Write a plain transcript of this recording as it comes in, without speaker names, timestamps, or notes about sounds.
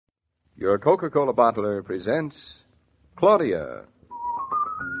Your Coca-Cola bottler presents Claudia.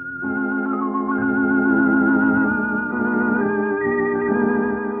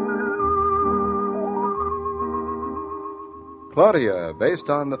 Claudia, based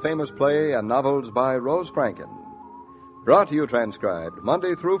on the famous play and novels by Rose Franken. Brought to you transcribed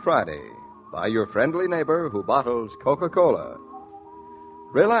Monday through Friday by your friendly neighbor who bottles Coca-Cola.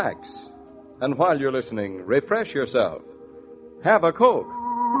 Relax, and while you're listening, refresh yourself. Have a Coke.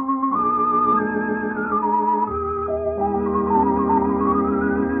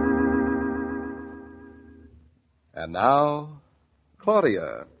 And now,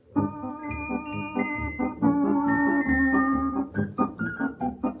 Claudia.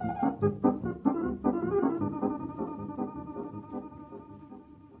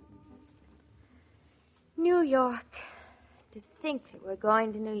 New York. To think that we're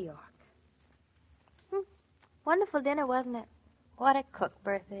going to New York. Wonderful dinner, wasn't it? What a cook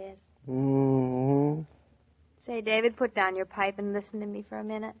Bertha is. Mm-hmm. Say, David, put down your pipe and listen to me for a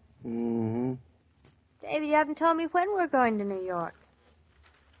minute. Mm-hmm. David, you haven't told me when we're going to New York.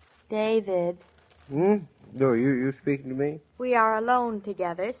 David. Hmm? No, you speaking to me? We are alone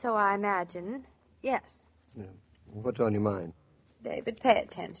together, so I imagine. Yes. Yeah. What's on your mind? David, pay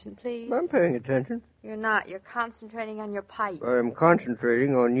attention, please. I'm paying attention. You're not. You're concentrating on your pipe. I'm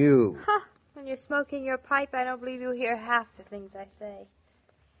concentrating on you. Ha! When you're smoking your pipe, I don't believe you hear half the things I say.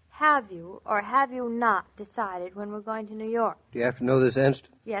 Have you, or have you not, decided when we're going to New York? Do you have to know this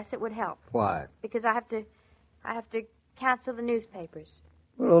instant? Yes, it would help. Why? Because I have to cancel the newspapers.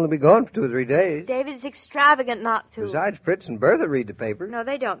 We'll only be gone for 2 or 3 days. David, it's extravagant not to. Besides, Fritz and Bertha read the paper. No,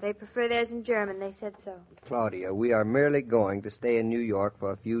 they don't. They prefer theirs in German. They said so. Claudia, we are merely going to stay in New York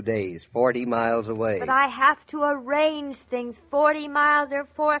for a few days, 40 miles away. But I have to arrange things 40 miles or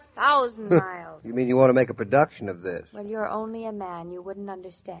 4,000 miles. You mean you want to make a production of this? Well, you're only a man. You wouldn't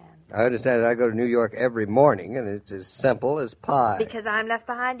understand. I understand that I go to New York every morning, and it's as simple as pie. Because I'm left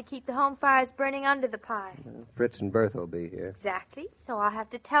behind to keep the home fires burning under the pie. Fritz and Bertha will be here. Exactly. So I'll have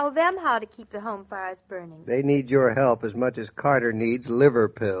to tell them how to keep the home fires burning. They need your help as much as Carter needs liver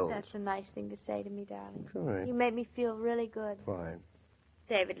pills. That's a nice thing to say to me, darling. All right. You make me feel really good. Fine.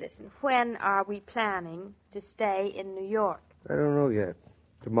 David, listen. When are we planning to stay in New York? I don't know yet.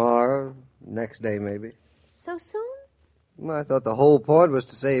 Tomorrow, next day maybe. So soon? Well, I thought the whole point was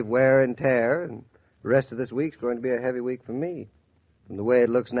to save wear and tear, and the rest of this week's going to be a heavy week for me. From the way it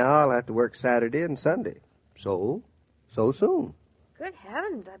looks now, I'll have to work Saturday and Sunday. So soon. Good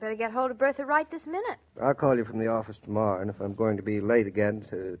heavens, I better get hold of Bertha right this minute. I'll call you from the office tomorrow, and if I'm going to be late again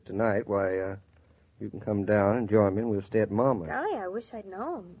tonight, why, you can come down and join me, and we'll stay at Mama's. Golly, I wish I'd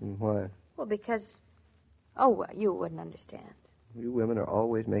known. Why? Well, because... Oh, well, you wouldn't understand. You women are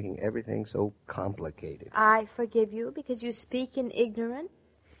always making everything so complicated. I forgive you because you speak in ignorance.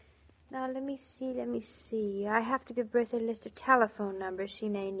 Now, let me see. I have to give Bertha a list of telephone numbers she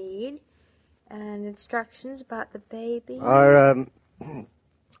may need and instructions about the baby.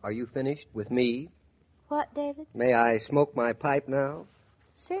 Are you finished with me? What, David? May I smoke my pipe now?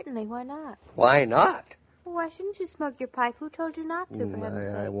 Certainly, why not? Why not? Well, why shouldn't you smoke your pipe? Who told you not to, for heaven's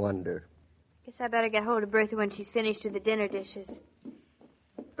sake? I wonder. Guess I better get hold of Bertha when she's finished with the dinner dishes.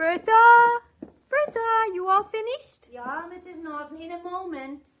 Bertha! Bertha, you all finished? Yeah, Mrs. Norton, in a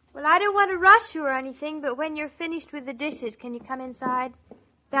moment. Well, I don't want to rush you or anything, but when you're finished with the dishes, can you come inside?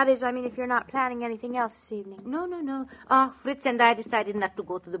 That is, I mean, if you're not planning anything else this evening. No. Fritz and I decided not to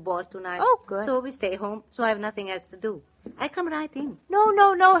go to the ball tonight. Oh, good. So we stay home, so I have nothing else to do. I come right in.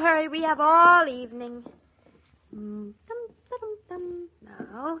 No, hurry. We have all evening. Now,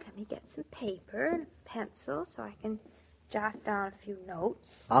 let me get some paper and a pencil so I can jot down a few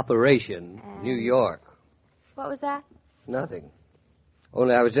notes. Operation New York. What was that? Nothing.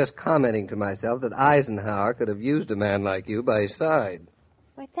 Only I was just commenting to myself that Eisenhower could have used a man like you by his side.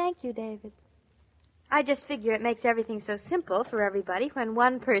 Why, thank you, David. I just figure it makes everything so simple for everybody when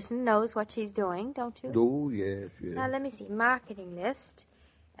one person knows what she's doing, don't you? Oh, yes. Now, let me see. Marketing list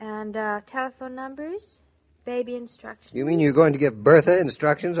and telephone numbers, baby instructions. You mean you're going to give Bertha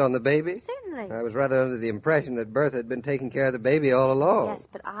instructions on the baby? Certainly. I was rather under the impression that Bertha had been taking care of the baby all along. Yes,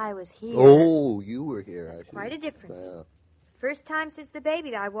 but I was here. Oh, you were here, That's I see. quite a difference. Well. First time since the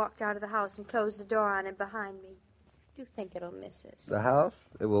baby that I walked out of the house and closed the door on him behind me. Do you think it'll miss us? The house?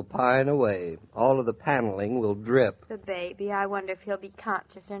 It will pine away. All of the paneling will drip. The baby, I wonder if he'll be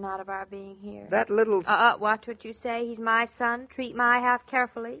conscious or not of our being here. That little... Watch what you say. He's my son. Treat my half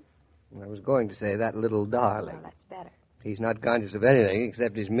carefully. I was going to say that little darling. Well, that's better. He's not conscious of anything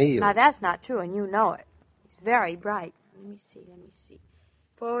except his meal. Now, that's not true, and you know it. He's very bright. Let me see.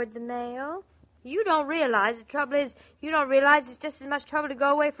 Forward the mail. You don't realize the trouble is, you don't realize it's just as much trouble to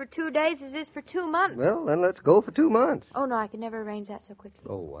go away for 2 days as it is for 2 months. Well, then let's go for 2 months. Oh, no, I could never arrange that so quickly.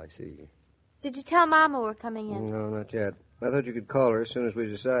 Oh, I see. Did you tell Mama we're coming in? No, not yet. I thought you could call her as soon as we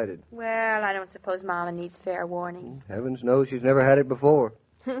decided. Well, I don't suppose Mama needs fair warning. Heavens knows she's never had it before.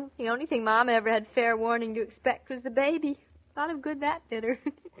 The only thing Mama ever had fair warning to expect was the baby. Thought of good that did her.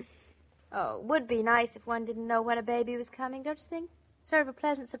 Oh, it would be nice if one didn't know when a baby was coming, don't you think? Sort of a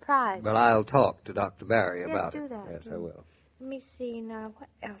pleasant surprise. Well, I'll talk to Dr. Barry about it. Yes, do that. Yes, I will. Let me see now. What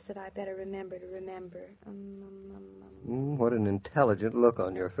else had I better remember to remember? What an intelligent look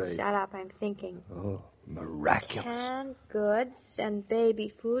on your face. Shut up, I'm thinking. Oh, miraculous. Canned goods and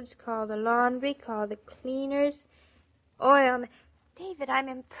baby foods. Call the laundry. Call the cleaners. Oil. David, I'm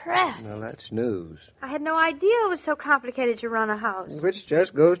impressed. Well, that's news. I had no idea it was so complicated to run a house. Which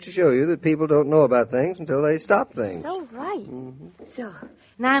just goes to show you that people don't know about things until they stop things. So right. So,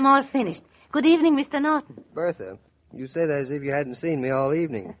 now I'm all finished. Good evening, Mr. Norton. Bertha, you say that as if you hadn't seen me all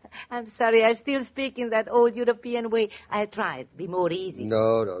evening. I'm sorry, I still speak in that old European way. I tried. Be more easy.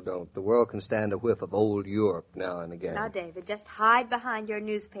 No, don't. The world can stand a whiff of old Europe now and again. Now, David, just hide behind your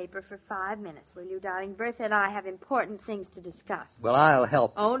newspaper for 5 minutes, will you, darling? Bertha and I have important things to discuss. Well, I'll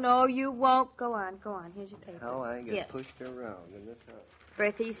help. Oh, no, you won't. Go on. Here's your paper. How I get Yes. pushed around in this house.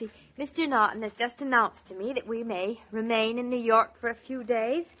 Bertha, you see, Mr. Norton has just announced to me that we may remain in New York for a few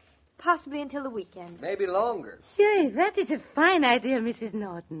days, possibly until the weekend. Maybe longer. Sure, that is a fine idea, Mrs.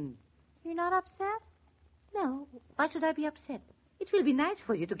 Norton. You're not upset? No, why should I be upset? It will be nice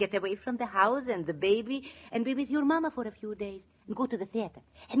for you to get away from the house and the baby and be with your mama for a few days and go to the theater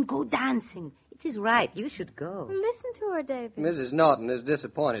and go dancing. It is right. You should go. Listen to her, David. Mrs. Norton is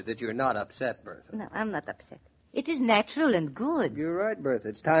disappointed that you're not upset, Bertha. No, I'm not upset. It is natural and good. You're right, Bertha.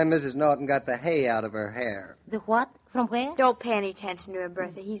 It's time Mrs. Norton got the hay out of her hair. The what? From where? Don't pay any attention to him,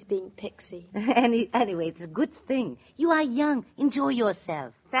 Bertha. He's being pixie. Anyway, it's a good thing. You are young. Enjoy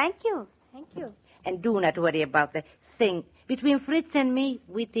yourself. Thank you. And do not worry about the thing. Between Fritz and me,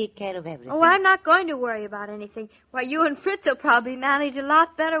 we take care of everything. Oh, I'm not going to worry about anything. Why, you and Fritz will probably manage a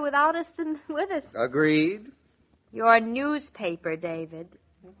lot better without us than with us. Agreed. Your newspaper, David.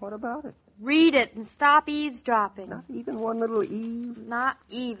 What about it? Read it and stop eavesdropping. Not even one little Eve? Not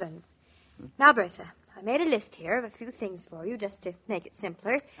even. Now, Bertha, I made a list here of a few things for you just to make it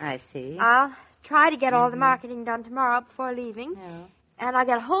simpler. I see. I'll try to get all the marketing done tomorrow before leaving. Yeah. And I'll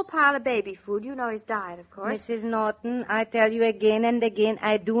get a whole pile of baby food. You know his diet, of course. Mrs. Norton, I tell you again and again,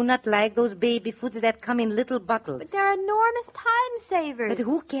 I do not like those baby foods that come in little bottles. But they're enormous time savers. But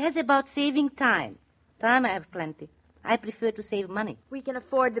who cares about saving time? Time I have plenty. I prefer to save money. We can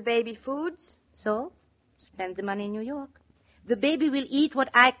afford the baby foods. So, spend the money in New York. The baby will eat what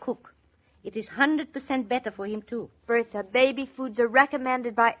I cook. It is 100% better for him, too. Bertha, baby foods are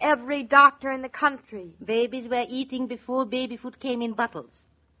recommended by every doctor in the country. Babies were eating before baby food came in bottles.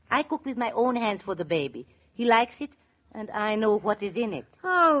 I cook with my own hands for the baby. He likes it, and I know what is in it.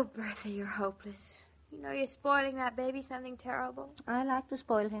 Oh, Bertha, you're hopeless. You know you're spoiling that baby something terrible. I like to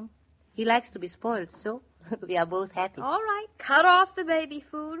spoil him. He likes to be spoiled, so we are both happy. All right, cut off the baby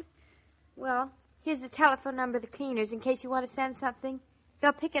food. Well, here's the telephone number of the cleaners in case you want to send something.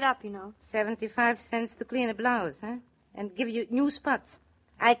 They'll pick it up, you know. 75 cents to clean a blouse, huh? And give you new spots.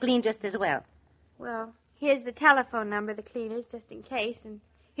 I clean just as well. Well, here's the telephone number of the cleaners, just in case, and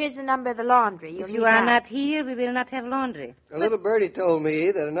here's the number of the laundry. If you are not here, we will not have laundry. A little birdie told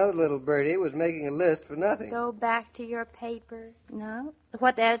me that another little birdie was making a list for nothing. Go back to your paper. No?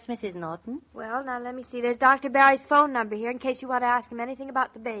 What else, Mrs. Norton? Well, now let me see. There's Dr. Barry's phone number here in case you want to ask him anything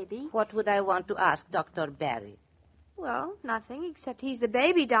about the baby. What would I want to ask Dr. Barry? Well, nothing, except he's the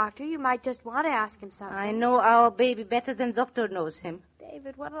baby doctor. You might just want to ask him something. I know our baby better than Doctor knows him.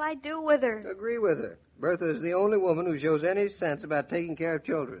 David, what'll I do with her? Agree with her. Bertha is the only woman who shows any sense about taking care of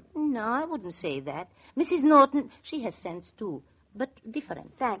children. No, I wouldn't say that. Mrs. Norton, she has sense too, but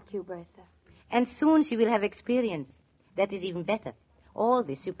different. Thank you, Bertha. And soon she will have experience. That is even better. All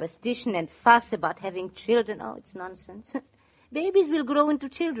this superstition and fuss about having children, oh, it's nonsense. Babies will grow into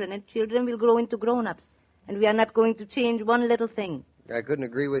children, and children will grow into grown-ups. And we are not going to change one little thing. I couldn't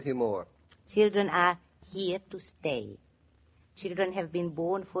agree with you more. Children are here to stay. Children have been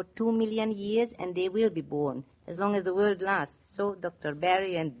born for 2 million years, and they will be born as long as the world lasts. So Dr.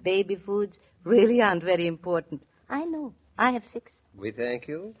 Barry and baby foods really aren't very important. I know. I have 6. We thank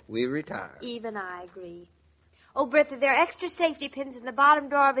you. We retire. Even I agree. Oh, Bertha, there are extra safety pins in the bottom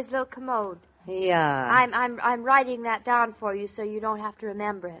drawer of his little commode. Yeah. I'm writing that down for you so you don't have to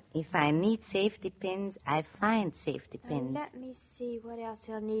remember it. If I need safety pins, I find safety pins. Let me see what else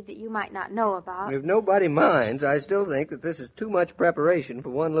he'll need that you might not know about. If nobody minds, I still think that this is too much preparation for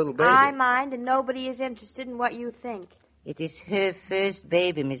one little baby. I mind, and nobody is interested in what you think. It is her first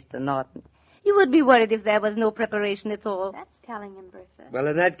baby, Mr. Norton. You would be worried if there was no preparation at all. That's telling him, Bertha. Well,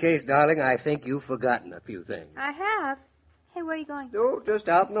 in that case, darling, I think you've forgotten a few things. I have. Hey, where are you going? Oh, just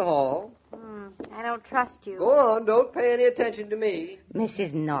out in the hall. I don't trust you. Go on, don't pay any attention to me.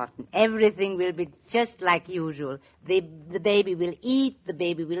 Mrs. Norton, everything will be just like usual. The baby will eat, the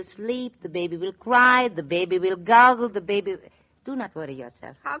baby will sleep, the baby will cry, the baby will goggle, the baby... Do not worry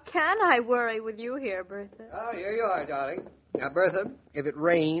yourself. How can I worry with you here, Bertha? Oh, here you are, darling. Now, Bertha, if it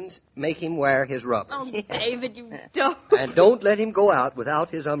rains, make him wear his rubbers. Oh, David, you don't. And don't let him go out without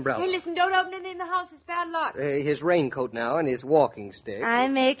his umbrella. Hey, listen, don't open it in the house. It's bad luck. His raincoat now and his walking stick. I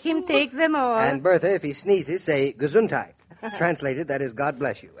make him take them all. And, Bertha, if he sneezes, say, Gesundheit. Translated, that is, God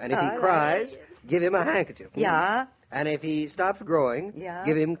bless you. And if he cries, give him a handkerchief. Yeah. And if he stops growing, Yeah.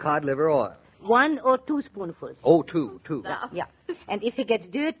 give him cod liver oil. 1 or 2 spoonfuls. Oh, two. Yeah. And if he gets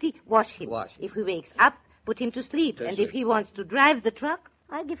dirty, wash him. Wash him. If he wakes up, put him to sleep. To and sleep. if he wants to drive the truck,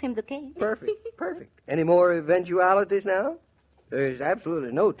 I give him the cane. Perfect. Any more eventualities now? There's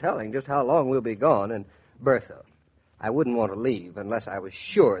absolutely no telling just how long we'll be gone. And, Bertha, I wouldn't want to leave unless I was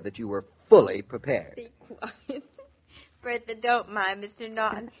sure that you were fully prepared. Be quiet. Bertha, don't mind Mr.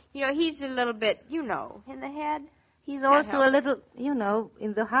 Norton. You know, he's a little bit, in the head. He's also a little,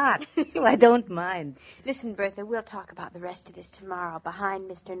 in the heart, so I don't mind. Listen, Bertha, we'll talk about the rest of this tomorrow behind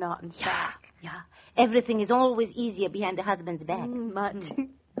Mr. Norton's back. Yeah. Everything is always easier behind the husband's back. Much.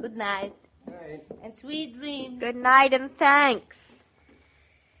 Good night. And sweet dreams. Good night and thanks.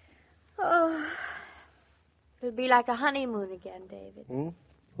 Oh, it'll be like a honeymoon again, David.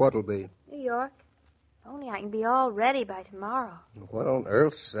 What'll be? New York. Only I can be all ready by tomorrow. What on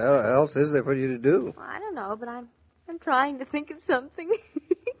earth else is there for you to do? Well, I don't know, but I'm trying to think of something.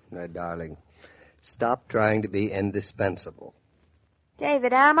 My darling, stop trying to be indispensable.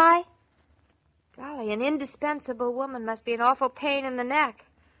 David, am I? Golly, an indispensable woman must be an awful pain in the neck.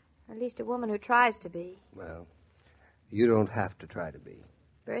 Or at least a woman who tries to be. Well, you don't have to try to be.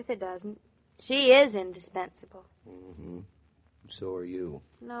 Bertha doesn't. She is indispensable. Mm-hmm. So are you.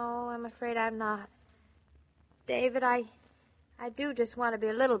 No, I'm afraid I'm not. David, I do just want to be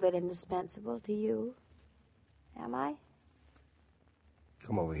a little bit indispensable to you. Am I?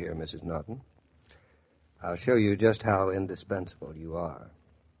 Come over here, Mrs. Norton. I'll show you just how indispensable you are.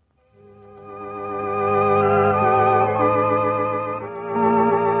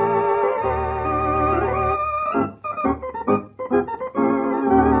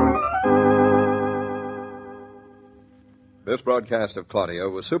 This broadcast of Claudia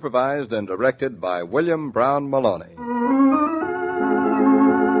was supervised and directed by William Brown Maloney.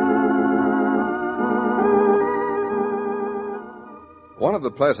 One of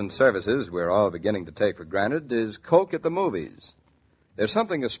the pleasant services we're all beginning to take for granted is Coke at the movies. There's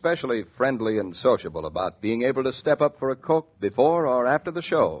something especially friendly and sociable about being able to step up for a Coke before or after the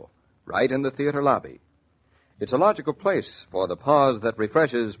show, right in the theater lobby. It's a logical place for the pause that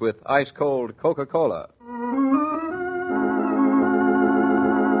refreshes with ice-cold Coca-Cola.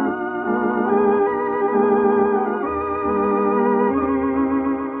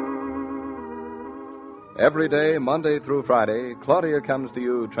 Every day, Monday through Friday, Claudia comes to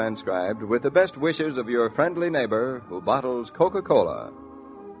you transcribed with the best wishes of your friendly neighbor who bottles Coca-Cola.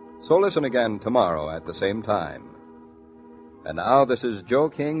 So listen again tomorrow at the same time. And now this is Joe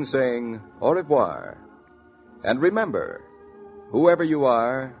King saying au revoir. And remember, whoever you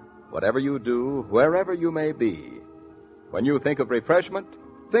are, whatever you do, wherever you may be, when you think of refreshment,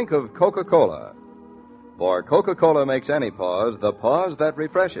 think of Coca-Cola. For Coca-Cola makes any pause the pause that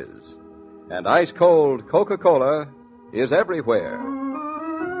refreshes. And ice-cold Coca-Cola is everywhere.